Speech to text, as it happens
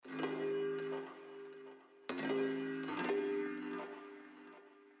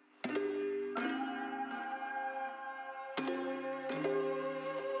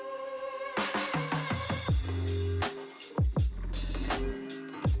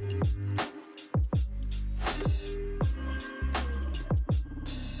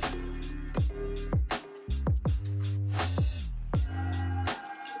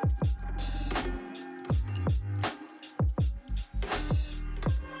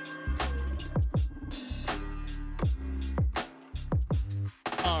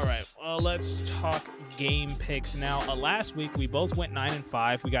let's talk game picks now. Last week we both went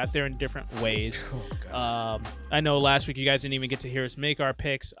 9-5. We got there in different ways. I know last week you guys didn't even get to hear us make our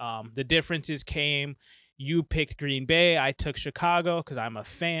picks. The differences came. You picked Green Bay. I took Chicago because I'm a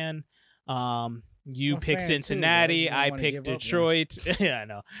fan. You picked Cincinnati. Too, I picked Detroit. Yeah, I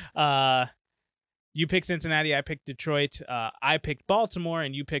know. You picked Cincinnati. I picked Detroit. I picked Baltimore,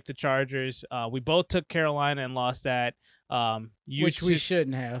 and you picked the Chargers. We both took Carolina and lost that. Which we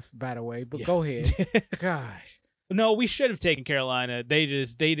shouldn't have, by the way. But go ahead. Gosh. No, we should have taken Carolina. They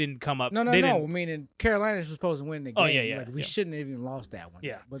didn't come up. No. Meaning Carolina was supposed to win the game. Oh yeah. Like, we shouldn't have even lost that one.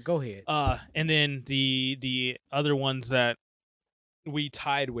 Yeah. But go ahead. And then the other ones that we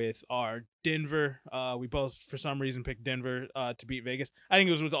tied with are Denver. We both, for some reason, picked Denver to beat Vegas. I think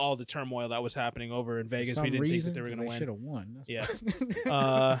it was with all the turmoil that was happening over in Vegas. We didn't think that they were going to win. Should have won. Yeah.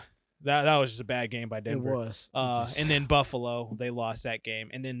 That was just a bad game by Denver. It was. And then Buffalo, they lost that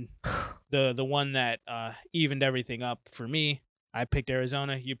game. And then the one that evened everything up for me, I picked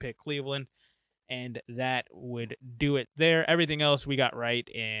Arizona. You picked Cleveland. And that would do it there. Everything else we got right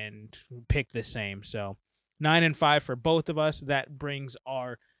and picked the same. So 9-5 for both of us. That brings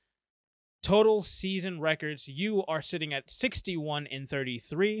our total season records. You are sitting at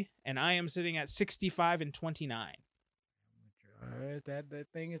 61-33, and I am sitting at 65-29. That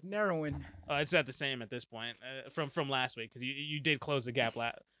thing is narrowing. It's at the same at this point from last week because you did close the gap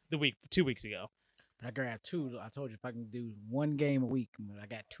 2 weeks ago. I grabbed 2. I told you if I can do one game a week, but I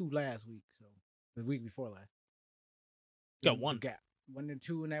got 2 last week. So the week before last. Got 1 gap. 1 and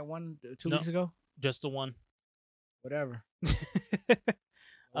 2 in that 2 weeks ago. Just the 1. Whatever.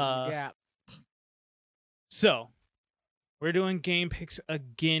 Gap. So, we're doing game picks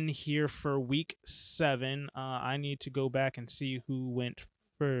again here for week 7. I need to go back and see who went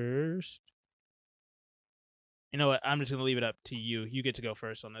first. You know what? I'm just going to leave it up to you. You get to go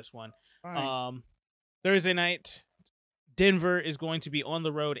first on this one. Right. Thursday night, Denver is going to be on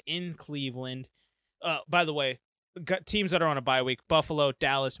the road in Cleveland. By the way, got teams that are on a bye week: Buffalo,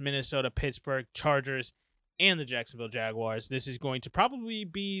 Dallas, Minnesota, Pittsburgh, Chargers, and the Jacksonville Jaguars. This is going to probably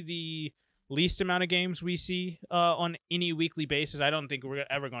be the least amount of games we see on any weekly basis. I don't think we're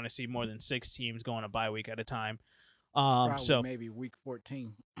ever going to see more than 6 teams go on a bye week at a time. So maybe week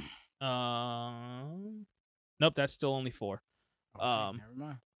 14. Nope, that's still only 4. Okay, never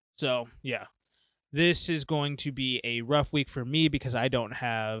mind. So yeah, this is going to be a rough week for me because I don't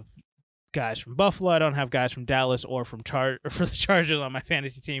have guys from Buffalo. I don't have guys from Dallas or for the Chargers on my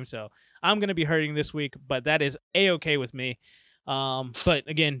fantasy team. So I'm going to be hurting this week, but that is A-okay with me. But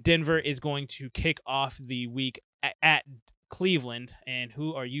again, Denver is going to kick off the week at Cleveland. And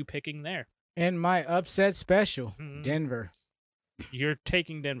who are you picking there? And my upset special, Denver. You're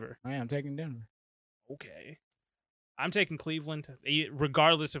taking Denver. I am taking Denver. Okay. I'm taking Cleveland,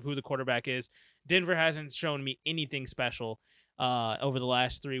 regardless of who the quarterback is. Denver hasn't shown me anything special over the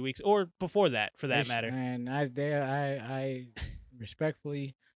last 3 weeks, or before that, for that matter. And I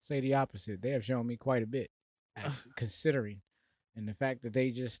respectfully say the opposite. They have shown me quite a bit, considering, and the fact that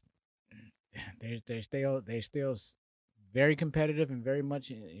they're still very competitive and very much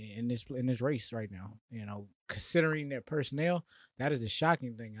in this race right now. You know, considering their personnel, that is a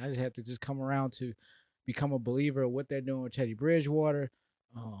shocking thing. I just have to come around to become a believer of what they're doing with Teddy Bridgewater.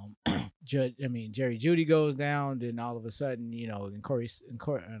 Jerry Jeudy goes down, then all of a sudden, and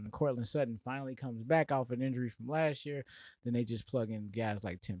Cortland Sutton finally comes back off an injury from last year. Then they just plug in guys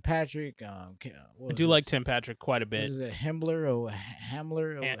like Tim Patrick. I do like Tim Patrick quite a bit. Is it Hamler or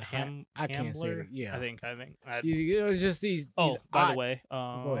Hamler? I can't say it. Yeah, I think. It's just these. By the way,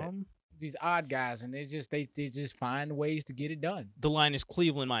 these odd guys, and they just find ways to get it done. The line is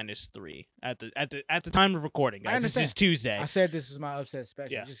Cleveland -3 at the time of recording, guys. This is Tuesday. I said this is my upset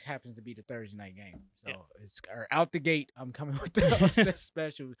special. Yeah. It just happens to be the Thursday night game, so it's out the gate. I'm coming with the upset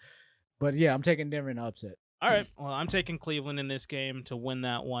special, but yeah, I'm taking Denver in the upset. All right, well, I'm taking Cleveland in this game to win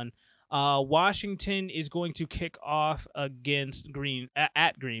that one. Washington is going to kick off against Green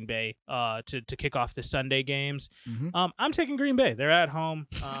Bay to kick off the Sunday games. Mm-hmm. I'm taking Green Bay. They're at home.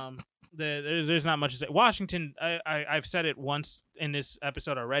 There's not much to say. Washington, I've said it once in this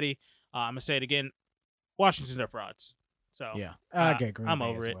episode already. I'm gonna say it again. Washington's are frauds. So yeah, I get Green Bay. I'm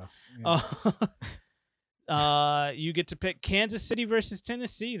over as it. Well. Yeah. You get to pick Kansas City versus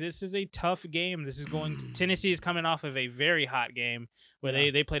Tennessee. This is a tough game. Tennessee is coming off of a very hot game where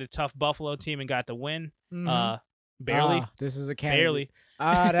they played a tough Buffalo team and got the win. Mm-hmm. Barely. This is a Barely.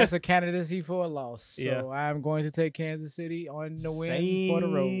 candidate. That's a candidacy for a loss. So Yeah. I'm going to take Kansas City on the win Same for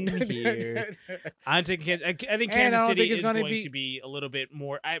the road. here. I'm taking Kansas. I think And I Kansas don't City think it's is gonna going to be a little bit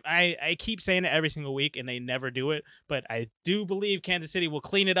more. I keep saying it every single week, and they never do it. But I do believe Kansas City will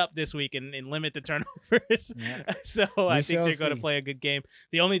clean it up this week and limit the turnovers. Yeah. So I think shall they're going to see. play a good game.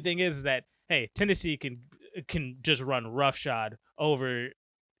 The only thing is that hey, Tennessee can just run roughshod over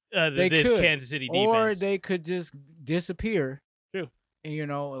this could. Kansas City defense, Or they could just disappear. True.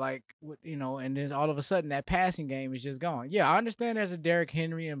 And, and then all of a sudden that passing game is just gone. Yeah, I understand there's a Derrick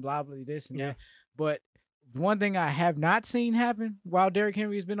Henry and blah blah this and that, but one thing I have not seen happen while Derrick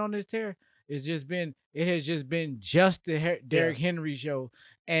Henry has been on this tear is it has just been the Derrick Henry show,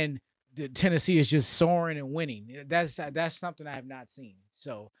 and the Tennessee is just soaring and winning. That's something I have not seen.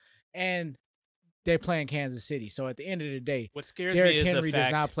 So, and they're playing Kansas City. So at the end of the day, what scares Derrick me is Henry the fact,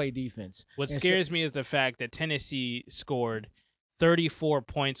 does not play defense. What scares me is the fact that Tennessee scored 34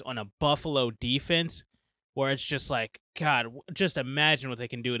 points on a Buffalo defense, where it's just like, God, just imagine what they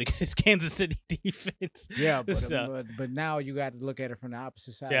can do against Kansas City defense. Yeah, but now you got to look at it from the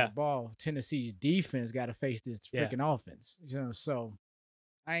opposite side of the ball. Tennessee's defense got to face this freaking offense. So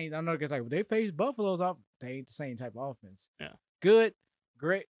I'm not gonna like they face Buffalo's off. They ain't the same type of offense. Yeah, good,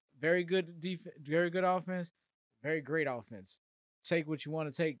 great, very good defense, very good offense, very great offense. Take what you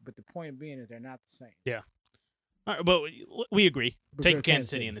want to take, but the point being is they're not the same. Yeah. All right, but we agree. Take Kansas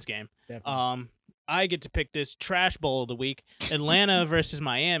City in this game. Definitely. I get to pick this trash bowl of the week: Atlanta versus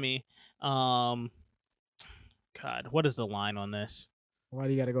Miami. God, what is the line on this? Why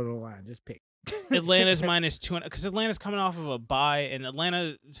do you got to go to the line? Just pick. Atlanta's -2 because Atlanta's coming off of a bye, and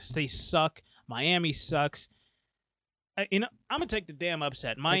Atlanta they suck. Miami sucks. I'm gonna take the damn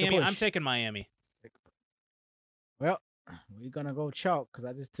upset. Miami. I'm taking Miami. Well, we're gonna go chalk because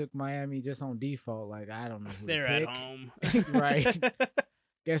I just took Miami just on default. Like I don't know who they're to at pick. home, right?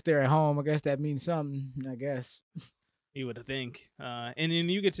 Guess they're at home. I guess that means something. I guess you would think. And then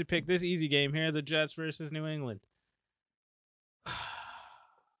you get to pick this easy game here: the Jets versus New England.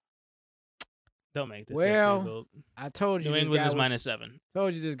 Don't make this. Well, I told you New England is -7.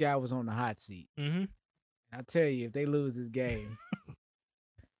 Told you this guy was on the hot seat. Mm-hmm. I tell you, if they lose this game,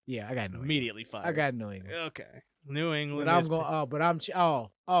 yeah, I got New England. Immediately fired. I got New England. Okay, New England. But I'm going.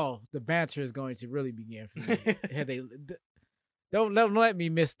 The banter is going to really begin for me. Don't let me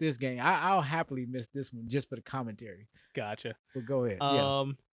miss this game. I'll happily miss this one just for the commentary. Gotcha. But go ahead.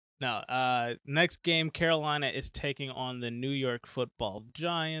 Now, next game, Carolina is taking on the New York Football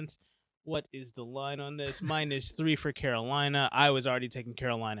Giants. What is the line on this? -3 for Carolina. I was already taking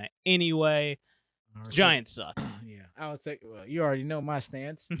Carolina anyway. Giants suck. Yeah, I would take. Well, you already know my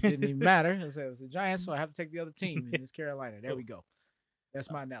stance. It didn't even matter. I said it was the Giants, so I have to take the other team, and it's Carolina. There we go. That's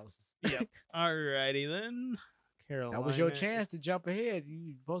my analysis. Yep. Alrighty then. Carolina. That was your chance to jump ahead.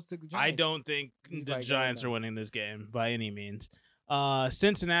 You both took the Giants. I don't think the Giants are winning this game by any means.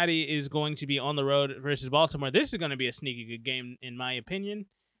 Cincinnati is going to be on the road versus Baltimore. This is going to be a sneaky good game, in my opinion.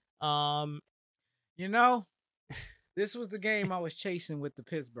 This was the game I was chasing with the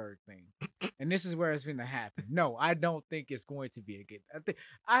Pittsburgh thing, and this is where it's going to happen. No, I don't think it's going to be a good.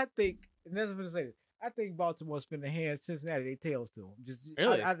 I think, and that's what I'm going to say. I think Baltimore's going to hand Cincinnati their tails to them. Just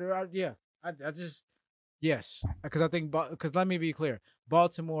really, yes, because I think because let me be clear,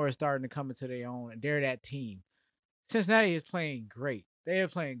 Baltimore is starting to come into their own, and they're that team. Cincinnati is playing great. They are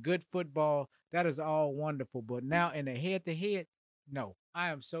playing good football. That is all wonderful. But now in a head-to-head, no.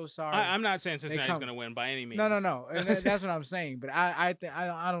 I am so sorry. I'm not saying Cincinnati's going to win by any means. No. And that's what I'm saying. But I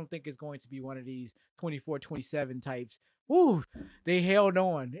don't think it's going to be one of these 24-27 types. Woo! They held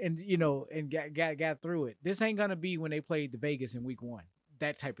on and got through it. This ain't gonna be when they played the Vegas in week 1.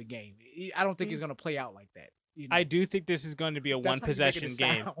 That type of game. I don't think it's gonna play out like that. I do think this is going to be a one-possession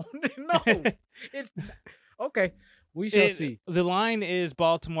game. No, it's okay. We shall see. The line is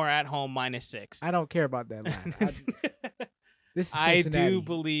Baltimore at home -6. I don't care about that line. This is I do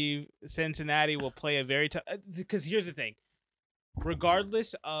believe Cincinnati will play a very tough. Because here's the thing: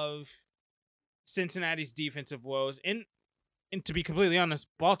 regardless of Cincinnati's defensive woes, and to be completely honest,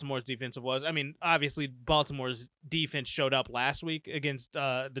 Baltimore's defensive woes. I mean, obviously Baltimore's defense showed up last week against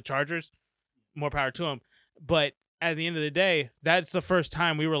the Chargers. More power to them. But at the end of the day, that's the first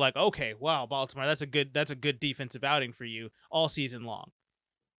time we were like, okay, wow, Baltimore, that's a good defensive outing for you all season long.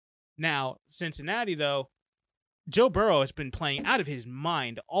 Now, Cincinnati, though, Joe Burrow has been playing out of his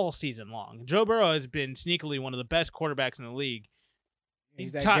mind all season long. Joe Burrow has been sneakily one of the best quarterbacks in the league.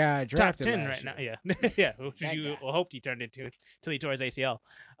 He's that guy drafted top 10 right now. Yeah, yeah. You hoped he turned into until he tore his ACL.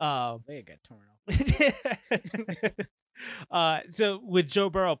 They got torn off. So with Joe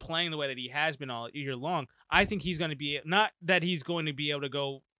Burrow playing the way that he has been all year long, I think he's going to be not that he's going to be able to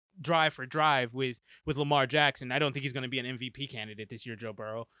go drive for drive with Lamar Jackson. I don't think he's going to be an MVP candidate this year, Joe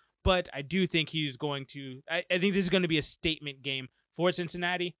Burrow. But I do think he's going to. I think this is going to be a statement game for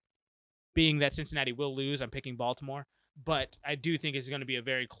Cincinnati, being that Cincinnati will lose. I'm picking Baltimore, but I do think it's going to be a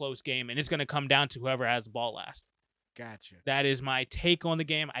very close game, and it's going to come down to whoever has the ball last. Gotcha. That is my take on the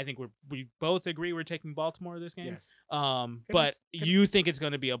game. I think we both agree we're taking Baltimore this game. Yes. But you think it's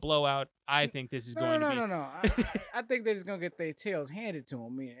going to be a blowout. I think this is going to be. No. I think they're just going to get their tails handed to them. I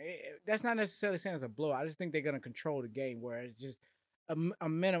mean, that's not necessarily saying it's a blowout. I just think they're going to control the game where it's just a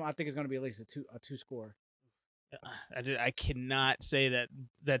minimum. I think it's going to be at least a two score. I cannot say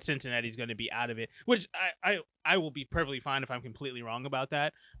that Cincinnati's going to be out of it, which I will be perfectly fine if I'm completely wrong about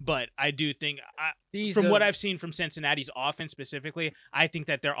that. But I do think, from what I've seen from Cincinnati's offense specifically, I think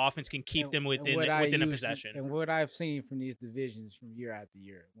that their offense can keep them within a possession. And what I've seen from these divisions from year after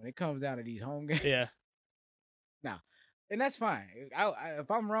year, when it comes down to these home games, yeah. Now, and that's fine. If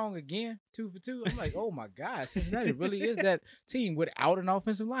I'm wrong again, 2 for 2, I'm like, oh my God, Cincinnati really is that team without an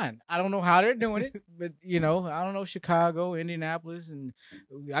offensive line. I don't know how they're doing it, but I don't know Chicago, Indianapolis, and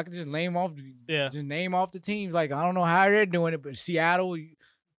I could just name off the teams. Like I don't know how they're doing it, but Seattle,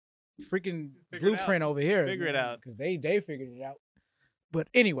 freaking blueprint over here. Figure it out because they figured it out. But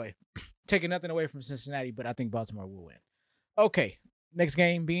anyway, taking nothing away from Cincinnati, but I think Baltimore will win. Okay, next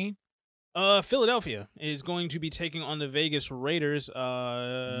game being. Philadelphia is going to be taking on the Vegas Raiders.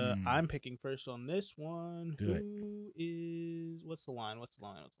 I'm picking first on this one. Good. What's the line?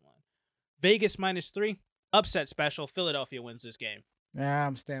 Vegas -3. Upset special. Philadelphia wins this game. Nah,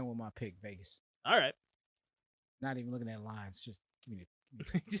 I'm staying with my pick, Vegas. All right. Not even looking at lines. Just give me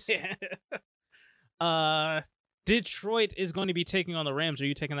the yeah. Detroit is going to be taking on the Rams. Are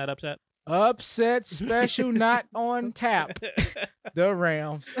you taking that upset? Upset special, not on tap. The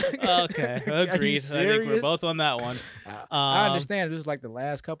Rams. Okay, agreed. I think we're both on that one. I understand this is like the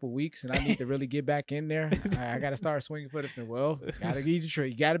last couple of weeks, and I need to really get back in there. I got to start swinging for the fence. Well, got to easy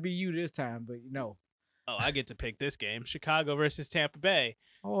trade. Got to be you this time, but Oh, I get to pick this game: Chicago versus Tampa Bay.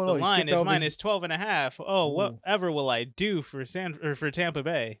 Oh, the line is -12.5. Oh, whatever will I do for Tampa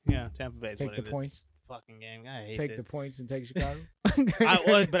Bay? Yeah, Tampa Bay. Take the points. Fucking game. I hate Take the points and take Chicago.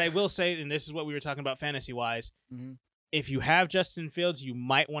 But I will say, and this is what we were talking about fantasy wise. Mm-hmm. If you have Justin Fields, you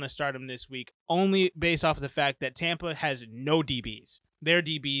might want to start him this week, only based off of the fact that Tampa has no DBs. Their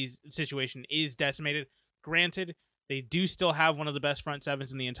DB situation is decimated. Granted, they do still have one of the best front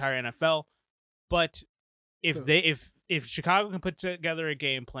sevens in the entire NFL, but if Chicago can put together a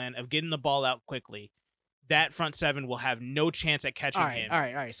game plan of getting the ball out quickly, that front seven will have no chance at catching him. All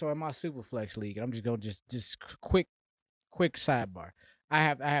right. So in my Superflex league, I'm just going just quick sidebar. I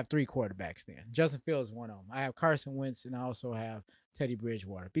have 3 quarterbacks then. Justin Fields is one of them. I have Carson Wentz, and I also have Teddy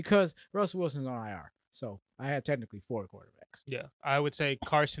Bridgewater because Russell Wilson's on IR. So I have technically 4 quarterbacks. Yeah, I would say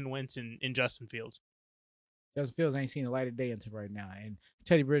Carson Wentz and Justin Fields. Justin Fields ain't seen the light of day until right now, and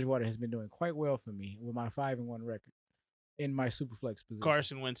Teddy Bridgewater has been doing quite well for me with my 5-1 record in my Superflex position.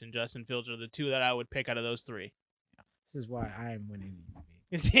 Carson Wentz and Justin Fields are the 2 that I would pick out of those 3. Yeah, this is why I am winning.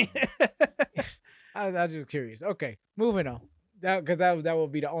 I was just curious. Okay, moving on. Because that will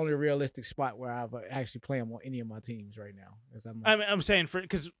be the only realistic spot where I've actually play on any of my teams right now. I'm saying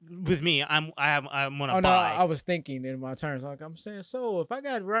because with me, I'm on a buy. No, I was thinking in my terms. Like I'm saying, so if I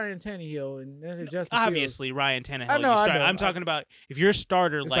got Ryan Tannehill and then Justin obviously Fields, Ryan Tannehill. I know. I'm talking about if you're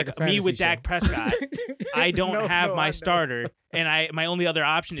starter like me with Dak Prescott, I don't have my starter, and my only other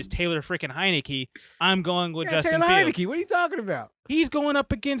option is Taylor freaking Heineke. I'm going with Justin Taylor Fields. Heineke, what are you talking about? He's going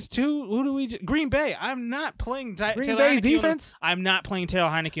up against who do we? Green Bay. I'm not playing Green Taylor Bay's Heineke defense. I'm not playing Taylor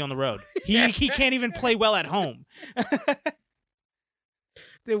Heineke on the road. He can't even play well at home.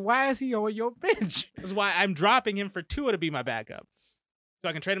 Then why is he on your bench? That's why I'm dropping him for Tua to be my backup, so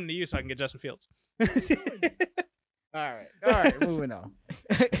I can trade him to you, so I can get Justin Fields. All right, moving on.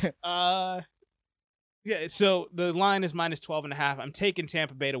 Yeah, so the line is -12.5. I'm taking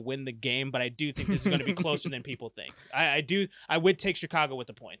Tampa Bay to win the game, but I do think this is going to be closer than people think. I would take Chicago with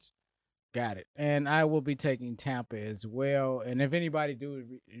the points. Got it. And I will be taking Tampa as well. And if anybody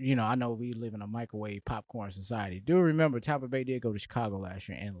I know we live in a microwave popcorn society. Do remember Tampa Bay did go to Chicago last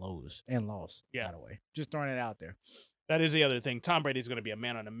year and lost. Yeah. By the way, just throwing it out there. That is the other thing. Tom Brady is going to be a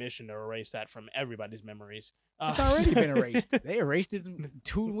man on a mission to erase that from everybody's memories. It's already been erased. They erased it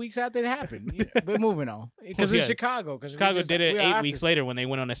 2 weeks after it happened. But moving on, because it's Chicago. Because Chicago did it 8 weeks later when they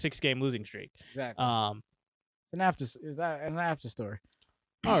went on a 6-game losing streak. Exactly. Is that an after story?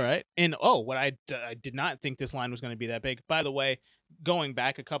 All right. And what I did not think this line was going to be that big. By the way, going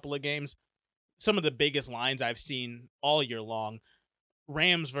back a couple of games, some of the biggest lines I've seen all year long.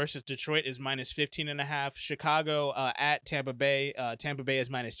 Rams versus Detroit is minus 15.5. Chicago at Tampa Bay. Tampa Bay is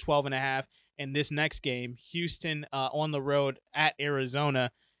minus 12.5. And this next game, Houston on the road at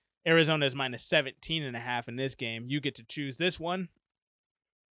Arizona. Arizona is minus 17.5 in this game. You get to choose this one.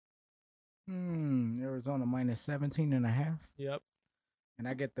 Arizona minus 17.5. Yep. And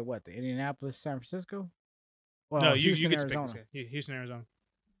I get the what? The Indianapolis, San Francisco? Well, No, Houston, you get Arizona. to pick this game. Houston, Arizona.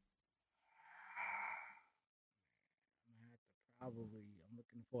 Probably, I'm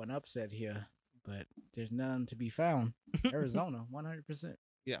looking for an upset here, but there's none to be found. Arizona, 100%.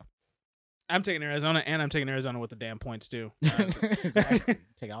 Yeah. I'm taking Arizona, and I'm taking Arizona with the damn points too. Exactly.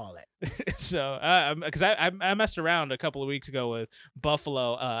 Take all that. So, because I messed around a couple of weeks ago with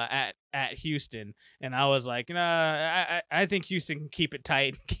Buffalo at Houston, and I was like, I think Houston can keep it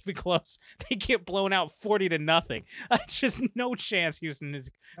tight, keep it close. They get blown out 40-0. Just no chance Houston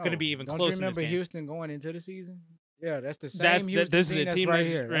is going to be even don't close. Don't you remember in this game. Houston going into the season? Yeah, that's the same Houston this team is the that's team right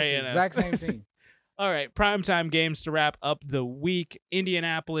here. Right, that's the exact same team. All right, primetime games to wrap up the week.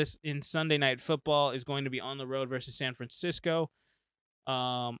 Indianapolis in Sunday Night Football is going to be on the road versus San Francisco.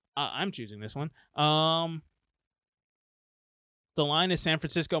 I'm choosing this one. The line is San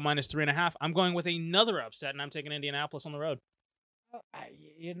Francisco minus 3.5. I'm going with another upset, and I'm taking Indianapolis on the road.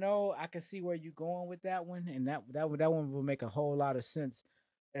 I can see where you're going with that one, and that one will make a whole lot of sense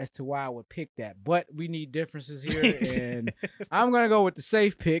as to why I would pick that. But we need differences here, and I'm gonna go with the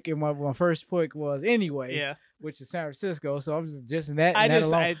safe pick, and my first pick was anyway, which is San Francisco. So I'm just in that.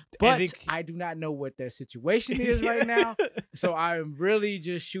 But I do not know what their situation is right now, so I'm really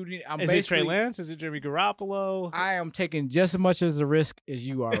just shooting. Is it Trey Lance? Is it Jimmy Garoppolo? I am taking just as much as a risk as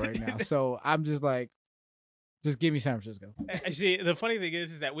you are right now, so I'm just like, just give me San Francisco. See, the funny thing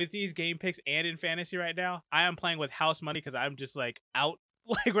is that with these game picks and in fantasy right now, I am playing with house money because I'm just like out.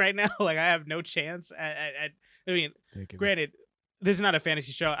 Like right now, like I have no chance I mean, granted, this is not a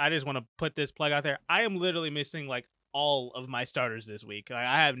fantasy show. I just want to put this plug out there. I am literally missing like all of my starters this week. Like,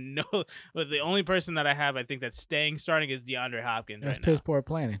 I have but the only person that I have, I think, that's starting is DeAndre Hopkins. That's right piss poor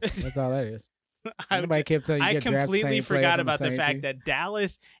planning. That's all that is. Everybody kept telling you I completely forgot about the fact team. that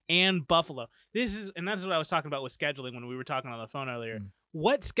Dallas and Buffalo. And that's what I was talking about with scheduling when we were talking on the phone earlier.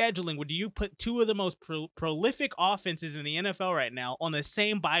 What scheduling would you put two of the most prolific offenses in the NFL right now on the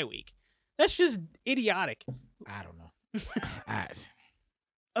same bye week? That's just idiotic. I don't know.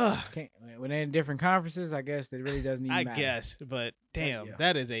 When they're in different conferences, I guess it really doesn't even matter. I guess, but damn,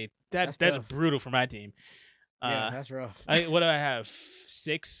 that's brutal for my team. Yeah, that's rough. What do I have?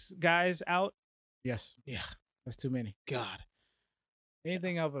 6 guys out? Yes. Yeah. That's too many. God.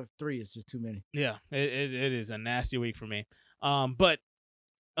 Anything over 3 is just too many. Yeah, it is a nasty week for me. But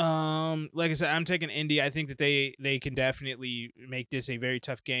like I said, I'm taking Indy. I think that they can definitely make this a very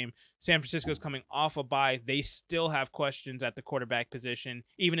tough game. San Francisco's coming off a bye. They still have questions at the quarterback position.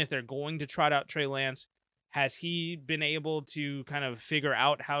 Even if they're going to trot out Trey Lance, has he been able to kind of figure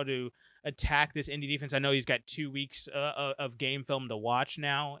out how to attack this Indy defense? I know he's got 2 weeks of game film to watch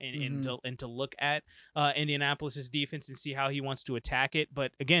now and to look at Indianapolis's defense and see how he wants to attack it.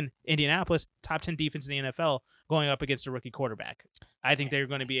 But again, Indianapolis, top 10 defense in the NFL, going up against a rookie quarterback. I think they're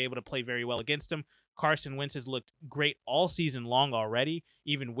going to be able to play very well against him. Carson Wentz has looked great all season long already,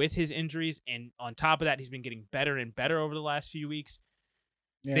 even with his injuries. And on top of that, he's been getting better and better over the last few weeks.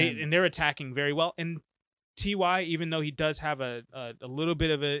 Yeah. They're attacking very well. And T.Y., even though he does have a little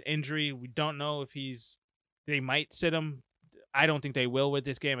bit of an injury, we don't know if they might sit him. I don't think they will with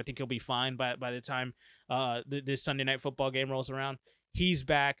this game. I think he'll be fine by the time this Sunday Night Football game rolls around. He's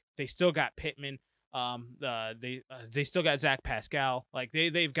back. They still got Pittman. They still got Zach Pascal. Like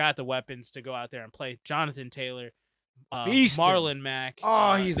they've got the weapons to go out there and play. Jonathan Taylor, Marlon Mack.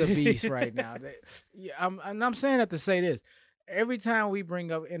 Oh, he's a beast right now. I'm saying that to say this. Every time we bring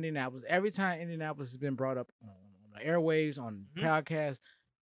up Indianapolis, every time Indianapolis has been brought up on the airwaves, on podcasts,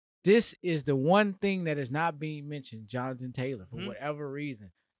 this is the one thing that is not being mentioned, Jonathan Taylor, for whatever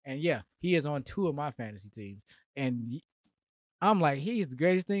reason. And yeah, he is on 2 of my fantasy teams. And I'm like, he's the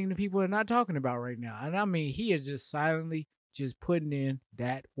greatest thing that people are not talking about right now. And I mean, he is just silently just putting in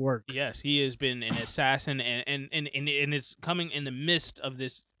that work. Yes, he has been an assassin, and it's coming in the midst of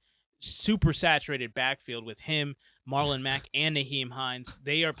this super saturated backfield with him, Marlon Mack, and Naheem Hines.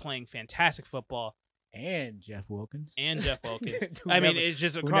 They are playing fantastic football. And Jeff Wilkins. I mean, it's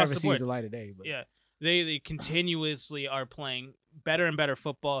just across the board. Sees the light of day, but. Yeah, they continuously are playing better and better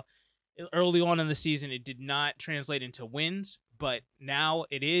football. Early on in the season, it did not translate into wins, but now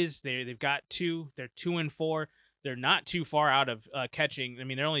it is. They've got 2. They're 2-4. They're not too far out of catching. I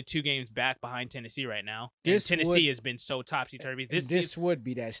mean, they're only 2 games back behind Tennessee right now. Tennessee has been so topsy-turvy. This would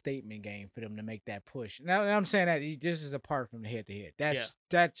be that statement game for them to make that push. Now, I'm saying that this is apart from the head-to-head.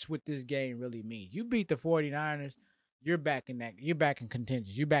 That's what this game really means. You beat the 49ers, you're back in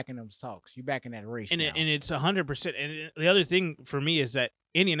contention. You're back in those talks. You're back in that race and it's 100%. And the other thing for me is that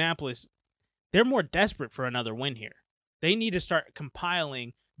Indianapolis, they're more desperate for another win here. They need to start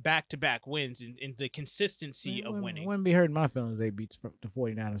compiling back-to-back wins and the consistency of winning. Wouldn't be hurting my feelings they beat the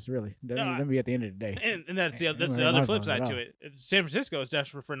 49ers, really. Let me at the end of the day. And that's the other flip side to it. San Francisco is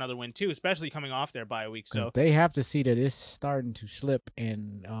desperate for another win, too, especially coming off their bye week. So they have to see that it's starting to slip,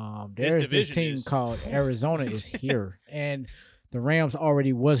 and there's this team called Arizona is here, and the Rams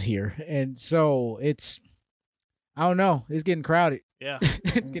already was here. And so it's, I don't know, it's getting crowded. Yeah,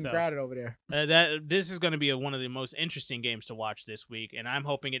 it's getting crowded over there. This is going to be one of the most interesting games to watch this week, and I'm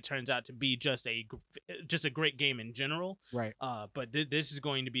hoping it turns out to be just a great game in general. Right. But this is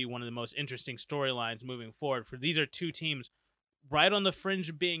going to be one of the most interesting storylines moving forward. For these are 2 teams right on the fringe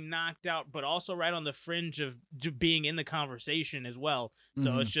of being knocked out, but also right on the fringe of being in the conversation as well.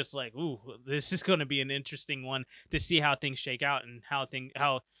 So it's just like, ooh, this is going to be an interesting one to see how things shake out and how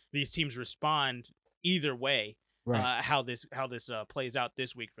these teams respond either way. Right. How this plays out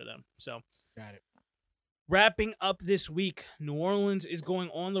this week for them. So, got it. Wrapping up this week, New Orleans is going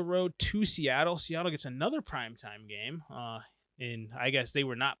on the road to Seattle. Seattle gets another primetime game. And I guess they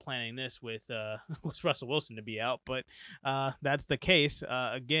were not planning this with Russell Wilson to be out, but that's the case.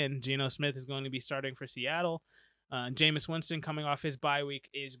 Again, Geno Smith is going to be starting for Seattle. Jameis Winston, coming off his bye week,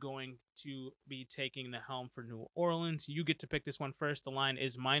 is going to be taking the helm for New Orleans. You get to pick this one first. The line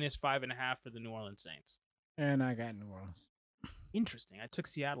is -5.5 for the New Orleans Saints. And I got New Orleans. Interesting. I took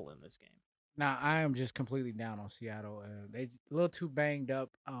Seattle in this game. Now, I am just completely down on Seattle. They a little too banged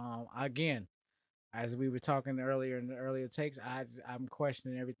up. Again, as we were talking earlier in the earlier takes, I'm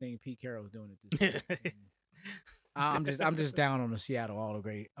questioning everything Pete Carroll's doing at this point. I'm just down on the Seattle all the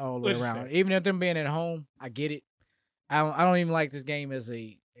way around. Even if them being at home, I get it. I don't even like this game as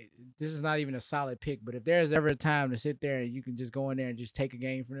this is not even a solid pick, but if there's ever a time to sit there and you can just go in there and just take a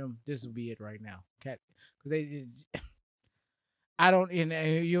game from them, this will be it right now. Because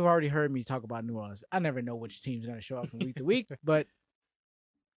you've already heard me talk about New Orleans. I never know which team's going to show up from week to week, but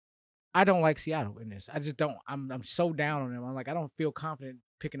I don't like Seattle in this. I just don't. I'm so down on them. I'm like, I don't feel confident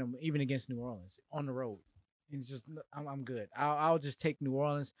picking them even against New Orleans on the road. It's just, I'm good. I'll just take New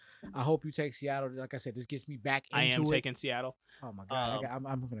Orleans. I hope you take Seattle. Like I said, this gets me back into it. I am taking Seattle. Oh my God!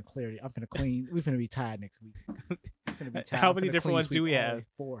 I'm gonna clear it. I'm gonna clean. We're gonna be tied next week. How many different ones do we have?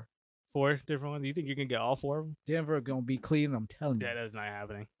 4. 4 different ones. Do you think you can get all 4 of them? Denver gonna beat Cleveland. I'm telling you. That is not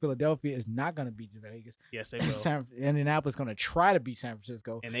happening. Philadelphia is not gonna beat Vegas. Yes, they will. Indianapolis gonna try to beat San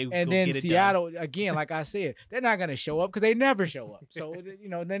Francisco. And then Seattle again, like I said, they're not gonna show up because they never show up. So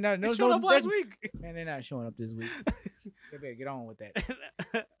they're not. They showed up last week. Man, they're not showing up this week. They better get on with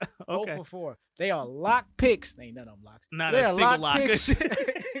that. Okay. 0 for 4. They are locked picks. Ain't none of them locks. Not a single lock.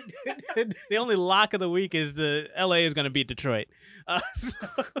 The only lock of the week is the LA is going to beat Detroit.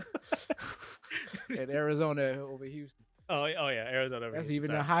 And Arizona over Houston. Oh yeah, Arizona over That's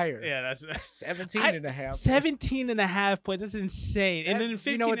Houston. even higher. Yeah, that's 17.5. 17.5 points. That's insane. And then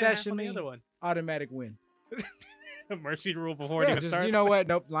 15 you know what that should on the mean? other one. Automatic win. Mercy rule before it even starts. You know what?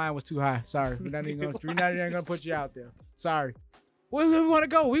 Nope, line was too high. Sorry. We're not even gonna put you out there. Sorry. We want to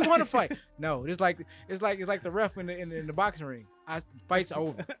go. We want to fight. No, it's like the ref in the boxing ring. Fight's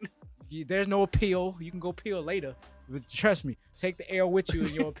over. There's no appeal. You can go appeal later. But trust me, take the L with you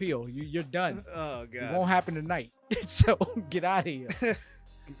in your appeal. You're done. Oh God. It won't happen tonight. So get out of here.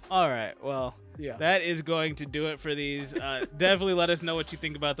 All right. Well, yeah. That is going to do it for these. Definitely let us know what you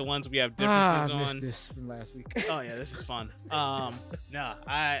think about the ones we have differences I on. missed this from last week. Oh yeah, this is fun.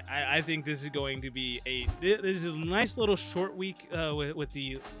 I think this is going to be a nice little short week with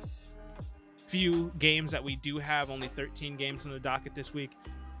the few games that we do have. Only 13 games on the docket this week.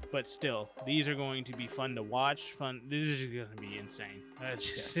 But still, these are going to be fun to watch. This is going to be insane.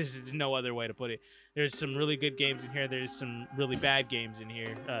 There's no other way to put it. There's some really good games in here. There's some really bad games in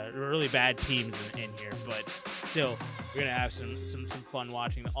here. Really bad teams in here. But still, we're going to have some fun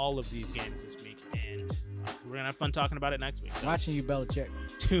watching all of these games this week. And we're going to have fun talking about it next week. So watching you, Belichick.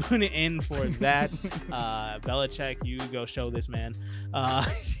 Tune in for that. Belichick, you go show this man. How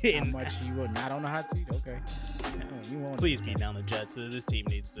much you would not on the hot seat? Okay. Please beat down the Jets. This team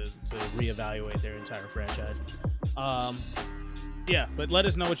needs to reevaluate their entire franchise. Yeah, but let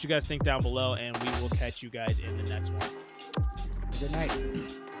us know what you guys think down below, and we will catch you guys in the next one. Good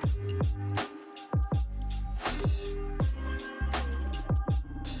night.